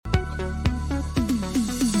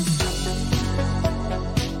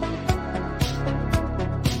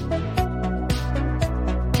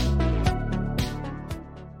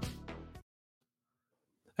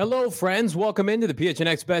Hello, friends. Welcome into the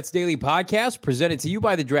PHNX Bets Daily Podcast, presented to you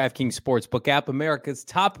by the DraftKings Sportsbook app, America's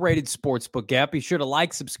top-rated sportsbook app. Be sure to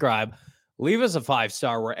like, subscribe, leave us a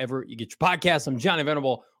 5-star wherever you get your podcasts. I'm Johnny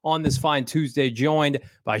Venable on this fine Tuesday, joined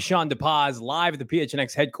by Sean DePaz, live at the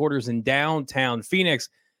PHNX headquarters in downtown Phoenix.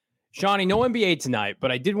 Shawnee, no NBA tonight,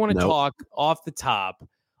 but I did want to talk off the top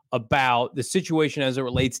about the situation as it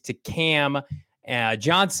relates to Cam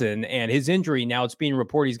Johnson and his injury. Now it's being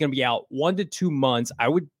reported he's going to be out 1 to 2 months.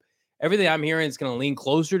 Everything I'm hearing is going to lean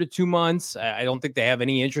closer to 2 months. I don't think they have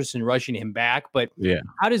any interest in rushing him back, but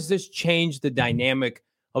how does this change the dynamic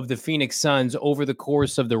of the Phoenix Suns over the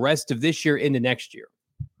course of the rest of this year into next year?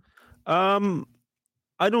 I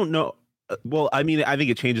don't know. Well, I mean, I think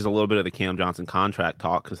it changes a little bit of the Cam Johnson contract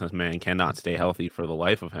talk because this man cannot stay healthy for the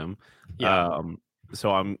life of him. So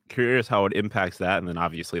I'm curious how it impacts that. And then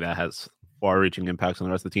obviously that has far-reaching impacts on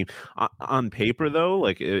the rest of the team. On paper, though,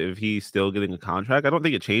 like if he's still getting a contract, I don't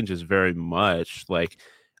think it changes very much. Like,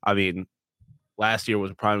 I mean, last year was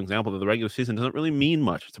a prime example that the regular season doesn't really mean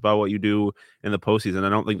much. It's about what you do in the postseason. I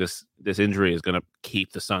don't think this injury is going to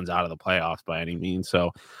keep the Suns out of the playoffs by any means. So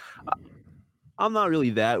I'm not really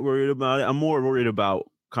that worried about it. I'm more worried about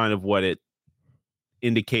kind of what it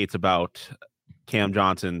indicates about Cam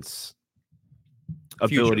Johnson's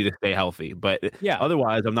ability to stay healthy. But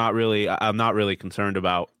otherwise, I'm not really concerned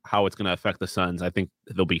about how it's going to affect the Suns. I think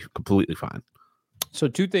they'll be completely fine. So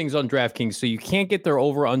 2 things on DraftKings. So you can't get their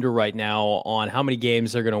over-under right now on how many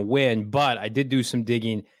games they're going to win, but I did do some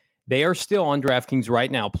digging. They are still on DraftKings right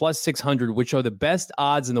now, plus 600, which are the best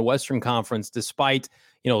odds in the Western Conference, despite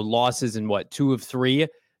losses in 2 of 3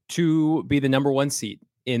 to be the number 1 seed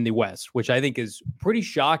in the West, which I think is pretty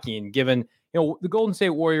shocking given, the Golden State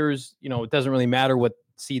Warriors, it doesn't really matter what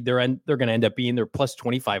seed they're going to end up being. They're plus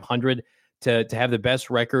 2,500 to have the best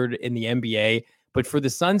record in the NBA. But for the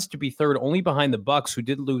Suns to be third only behind the Bucks, who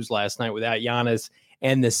did lose last night without Giannis,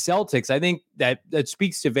 and the Celtics, I think that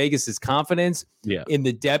speaks to Vegas's confidence in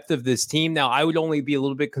the depth of this team. Now, I would only be a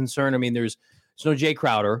little bit concerned. I mean, there's no Jay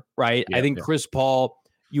Crowder, right? I think Chris Paul,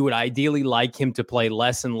 you would ideally like him to play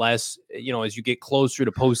less and less, as you get closer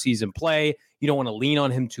to postseason play. You don't want to lean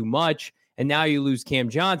on him too much. And now you lose Cam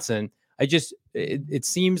Johnson. It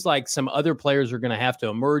seems like some other players are going to have to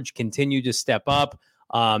emerge, continue to step up.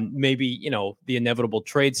 Maybe, the inevitable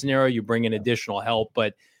trade scenario, you bring in additional help.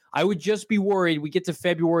 But I would just be worried. We get to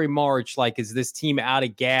February, March, like, is this team out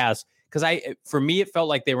of gas? Because for me, it felt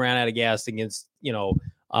like they ran out of gas against,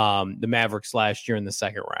 the Mavericks last year in the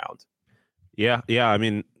second round. Yeah. I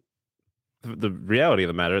mean, the reality of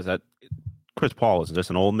the matter is that Chris Paul is just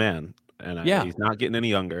an old man, and he's not getting any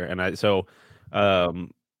younger. And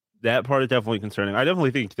that part is definitely concerning. I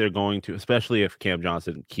definitely think they're going to, especially if Cam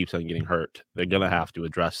Johnson keeps on getting hurt, they're going to have to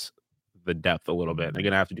address the depth a little bit. They're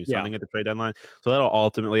going to have to do something at the trade deadline. So that'll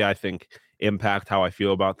ultimately, I think, impact how I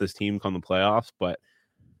feel about this team come the playoffs. But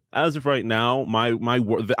as of right now, I'm not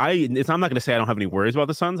going to say I don't have any worries about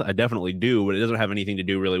the Suns. I definitely do, but it doesn't have anything to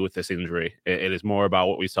do really with this injury. It is more about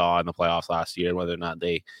what we saw in the playoffs last year, whether or not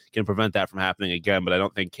they can prevent that from happening again. But I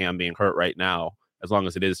don't think Cam being hurt right now, as long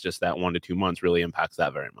as it is just that 1 to 2 months, really impacts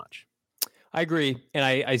that very much. I agree. And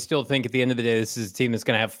I still think at the end of the day, this is a team that's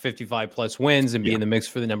going to have 55 plus wins and be in the mix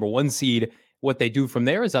for the number 1 seed. What they do from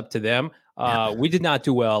there is up to them. We did not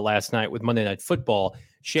do well last night with Monday Night Football.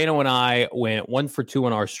 Shano and I went 1 for 2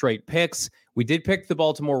 on our straight picks. We did pick the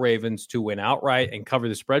Baltimore Ravens to win outright and cover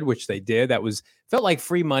the spread, which they did. Felt like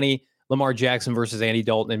free money, Lamar Jackson versus Andy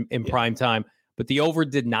Dalton in prime time. But the over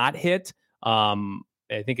did not hit.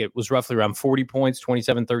 I think it was roughly around 40 points,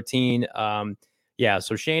 27-13.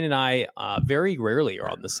 So Shane and I very rarely are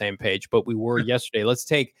on the same page, but we were yesterday. Let's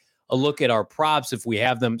take a look at our props if we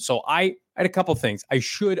have them. So I had a couple things. I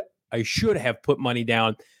should have put money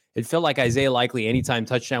down. It felt like Isaiah Likely anytime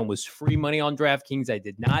touchdown was free money on DraftKings. I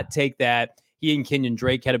did not take that. He and Kenyon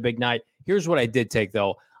Drake had a big night. Here's what I did take,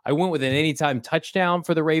 though. I went with an anytime touchdown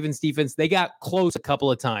for the Ravens defense. They got close a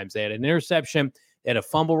couple of times. They had an interception. They had a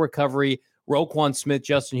fumble recovery. Roquan Smith,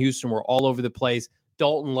 Justin Houston were all over the place.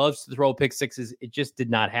 Dalton loves to throw pick sixes. It just did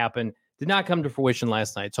not happen. Did not come to fruition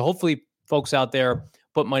last night. So hopefully folks out there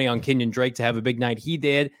put money on Kenyon Drake to have a big night. He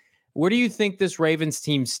did. Where do you think this Ravens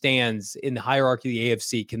team stands in the hierarchy of the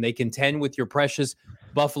AFC? Can they contend with your precious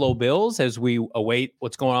Buffalo Bills as we await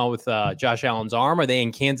what's going on with Josh Allen's arm? Are they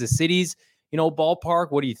in Kansas City's,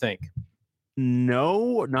 ballpark? What do you think?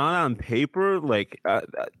 No, not on paper.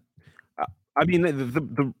 I mean,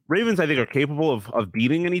 the Ravens, I think, are capable of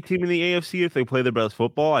beating any team in the AFC if they play their best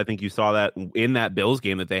football. I think you saw that in that Bills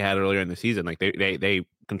game that they had earlier in the season. Like they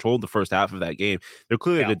controlled the first half of that game. They're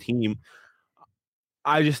clearly a good team.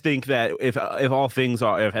 I just think that if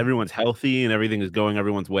everyone's healthy and everything is going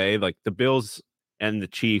everyone's way, like the Bills and the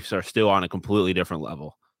Chiefs are still on a completely different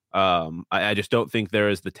level. I just don't think there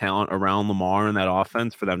is the talent around Lamar in that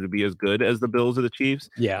offense for them to be as good as the Bills or the Chiefs.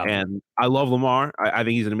 Yeah. And I love Lamar. I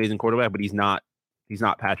think he's an amazing quarterback, but he's not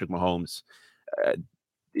Patrick Mahomes,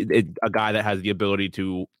 a guy that has the ability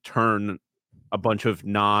to turn a bunch of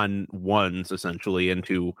non-ones essentially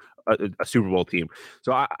into a Super Bowl team.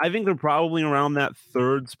 So I think they're probably around that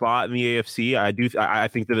third spot in the AFC. I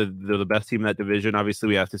think they're the best team in that division. Obviously,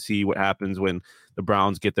 we have to see what happens when the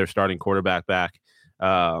Browns get their starting quarterback back,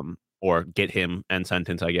 or get him and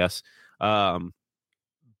sentence, I guess. But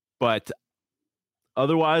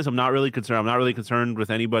otherwise, I'm not really concerned. I'm not really concerned with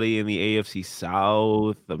anybody in the AFC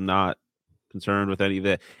South. I'm not concerned with any of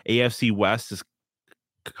the AFC West is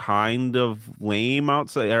kind of lame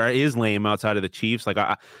outside, or is lame outside of the Chiefs. Like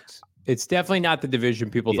it's definitely not the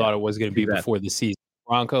division people thought it was going to be before the season.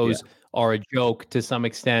 Broncos are a joke to some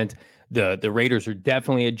extent. The Raiders are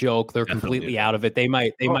definitely a joke. They're completely out of it. They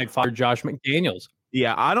might fire Josh McDaniels.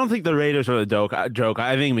 Yeah, I don't think the Raiders are the joke.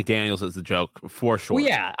 I think McDaniels is the joke for sure. Well,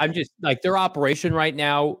 yeah, I'm just like their operation right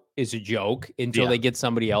now is a joke until they get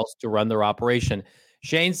somebody else to run their operation.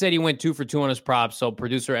 Shane said he went 2 for 2 on his props. So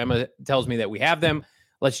producer Emma tells me that we have them.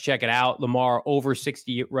 Let's check it out. Lamar over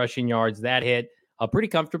 60 rushing yards. That hit pretty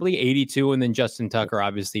comfortably, 82. And then Justin Tucker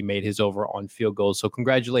obviously made his over on field goals. So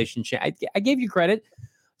congratulations, Shane. I gave you credit.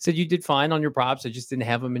 Said you did fine on your props. I just didn't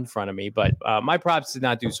have them in front of me. But my props did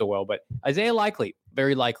not do so well. But Isaiah Likely,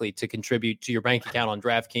 very likely to contribute to your bank account on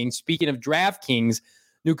DraftKings. Speaking of DraftKings,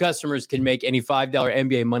 new customers can make any $5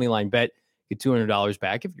 NBA moneyline bet. Get $200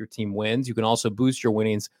 back if your team wins. You can also boost your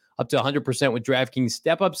winnings up to 100% with DraftKings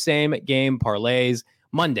step-up same-game parlays.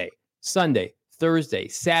 Monday, Sunday, Thursday,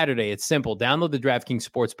 Saturday. It's simple. Download the DraftKings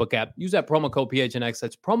Sportsbook app. Use that promo code PHNX.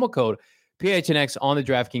 That's promo code PHNX on the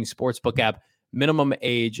DraftKings Sportsbook app. Minimum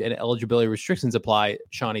age and eligibility restrictions apply.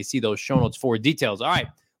 Shawnee, see those show notes for details. All right,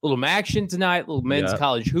 little action tonight, little men's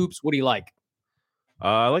college hoops. What do you like?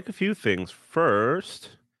 I like a few things. First,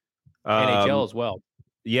 NHL as well.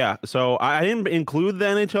 Yeah, so I didn't include the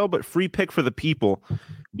NHL, but free pick for the people.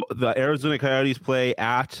 The Arizona Coyotes play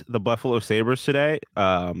at the Buffalo Sabres today.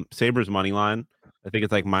 Sabres money line. I think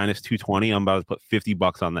it's like minus 220. I'm about to put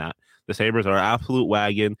 $50 on that. The Sabres are absolute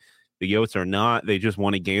wagon. The Yotes are not. They just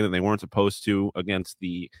won a game that they weren't supposed to against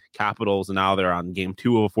the Capitals, and now they're on game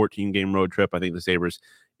 2 of a 14-game road trip. I think the Sabres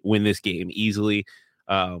win this game easily.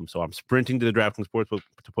 So I'm sprinting to the DraftKings Sportsbook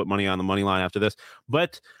to put money on the money line after this.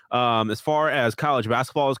 But as far as college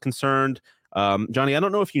basketball is concerned, Johnny, I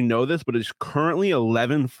don't know if you know this, but it's currently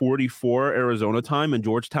 11:44 Arizona time, and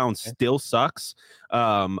Georgetown still sucks.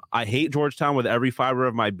 I hate Georgetown with every fiber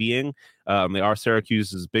of my being. They are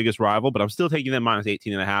Syracuse's biggest rival, but I'm still taking them minus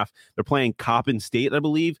 18.5. They're playing Coppin State, I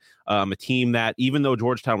believe, a team that, even though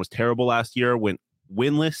Georgetown was terrible last year, went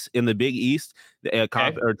winless in the Big East.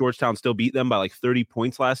 Georgetown still beat them by like 30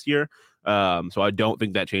 points last year. So I don't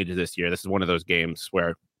think that changes this year. This is one of those games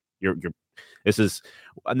where this is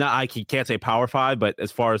not, I can't say Power 5, but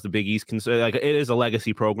as far as the Big East concerned, like, it is a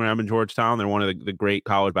legacy program in Georgetown. They're one of the great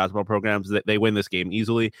college basketball programs. That they win this game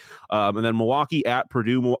easily. And then Milwaukee at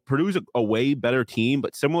Purdue. Purdue's a way better team,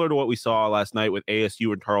 but similar to what we saw last night with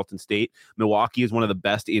ASU and Tarleton State, Milwaukee is one of the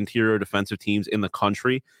best interior defensive teams in the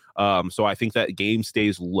country. So I think that game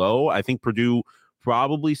stays low. I think Purdue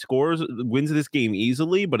probably wins this game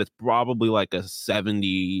easily, but it's probably like a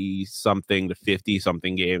 70-something to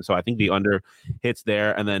 50-something game. So I think the under hits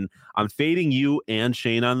there. And then I'm fading you and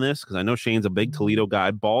Shane on this because I know Shane's a big Toledo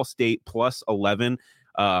guy. Ball State plus 11.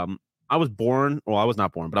 I was not born,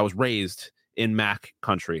 but I was raised in MAC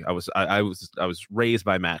country. I was raised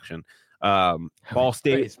by MACtion. Ball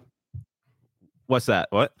State. What's that?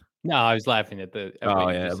 What? No, I was laughing at the. Oh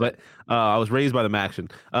yeah, but I was raised by the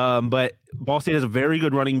MACtion. But Ball State has a very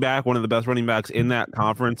good running back, one of the best running backs in that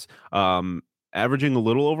conference, averaging a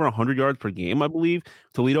little over 100 yards per game, I believe.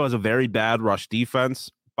 Toledo has a very bad rush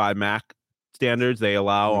defense by MAC standards. They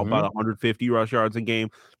allow about 150 rush yards a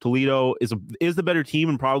game. Toledo is the better team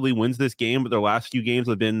and probably wins this game, but their last few games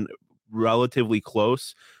have been relatively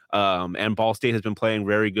close. And Ball State has been playing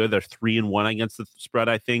very good. They're 3-1 against the spread,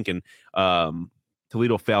 I think, and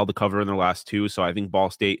Toledo failed to cover in their last 2, so I think Ball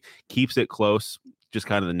State keeps it close, just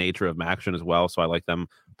kind of the nature of MACtion as well, so I like them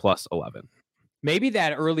plus 11. Maybe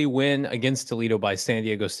that early win against Toledo by San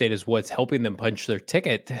Diego State is what's helping them punch their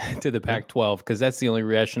ticket to the Pac-12, because that's the only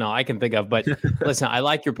rationale I can think of. But listen, I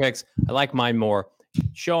like your picks. I like mine more.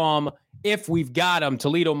 Show them if we've got them.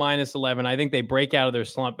 Toledo minus 11. I think they break out of their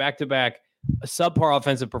slump. Back-to-back subpar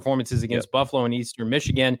offensive performances against Buffalo and Eastern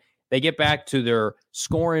Michigan. they get back to their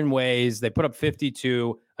scoring ways. They put up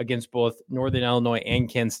 52 against both Northern Illinois and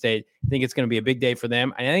Kent State. I think it's going to be a big day for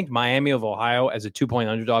them. And I think Miami of Ohio as a 2-point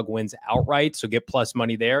underdog wins outright, so get plus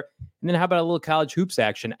money there. And then how about a little college hoops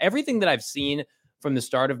action? Everything that I've seen from the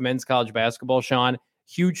start of men's college basketball, Sean,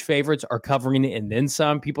 huge favorites are covering it and then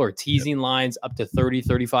some. People are teasing lines up to 30,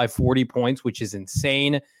 35, 40 points, which is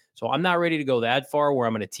insane. So I'm not ready to go that far where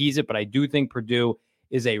I'm going to tease it, but I do think Purdue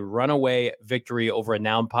is a runaway victory over a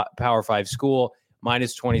now Power 5 school,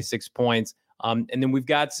 minus 26 points. And then we've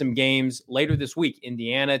got some games later this week.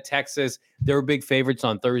 Indiana, Texas, they're big favorites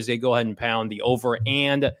on Thursday. Go ahead and pound the over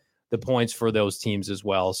and the points for those teams as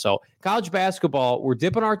well. So college basketball, we're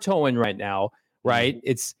dipping our toe in right now, right?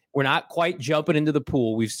 We're not quite jumping into the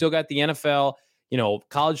pool. We've still got the NFL.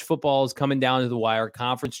 College football is coming down to the wire.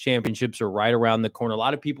 Conference championships are right around the corner. A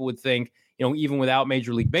lot of people would think, even without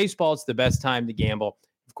Major League Baseball, it's the best time to gamble.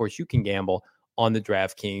 Of course, you can gamble on the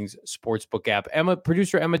DraftKings Sportsbook app.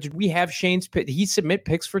 Producer Emma, did we have Shane's pick? Did he submit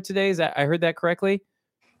picks for today? I heard that correctly?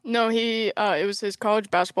 No, it was his college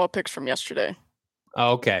basketball picks from yesterday.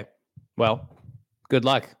 Oh, okay. Well, good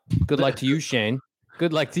luck. Good luck to you, Shane.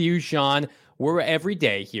 Good luck to you, Sean. We're every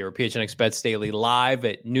day here at PHNX Bets Daily live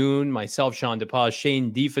at noon. Myself, Sean DePaz,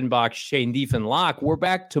 Shane Diefenbach, Shane Diefenlock. We're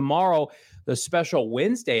back tomorrow, the special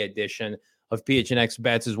Wednesday edition of PHNX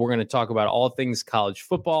Bets, as we're going to talk about all things college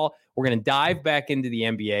football. We're going to dive back into the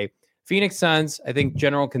NBA. Phoenix Suns, I think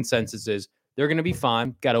general consensus is they're going to be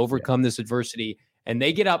fine, got to overcome this adversity, and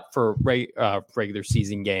they get up for regular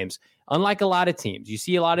season games. Unlike a lot of teams, you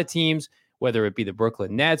see a lot of teams, whether it be the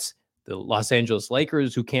Brooklyn Nets, the Los Angeles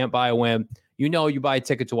Lakers, who can't buy a win. You buy a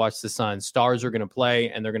ticket to watch the Suns. Stars are going to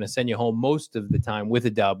play, and they're going to send you home most of the time with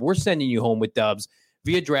a dub. We're sending you home with dubs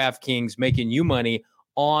via DraftKings, making you money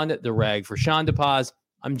on the reg. For Sean DePaz,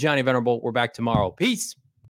 I'm Johnny Venerable. We're back tomorrow. Peace.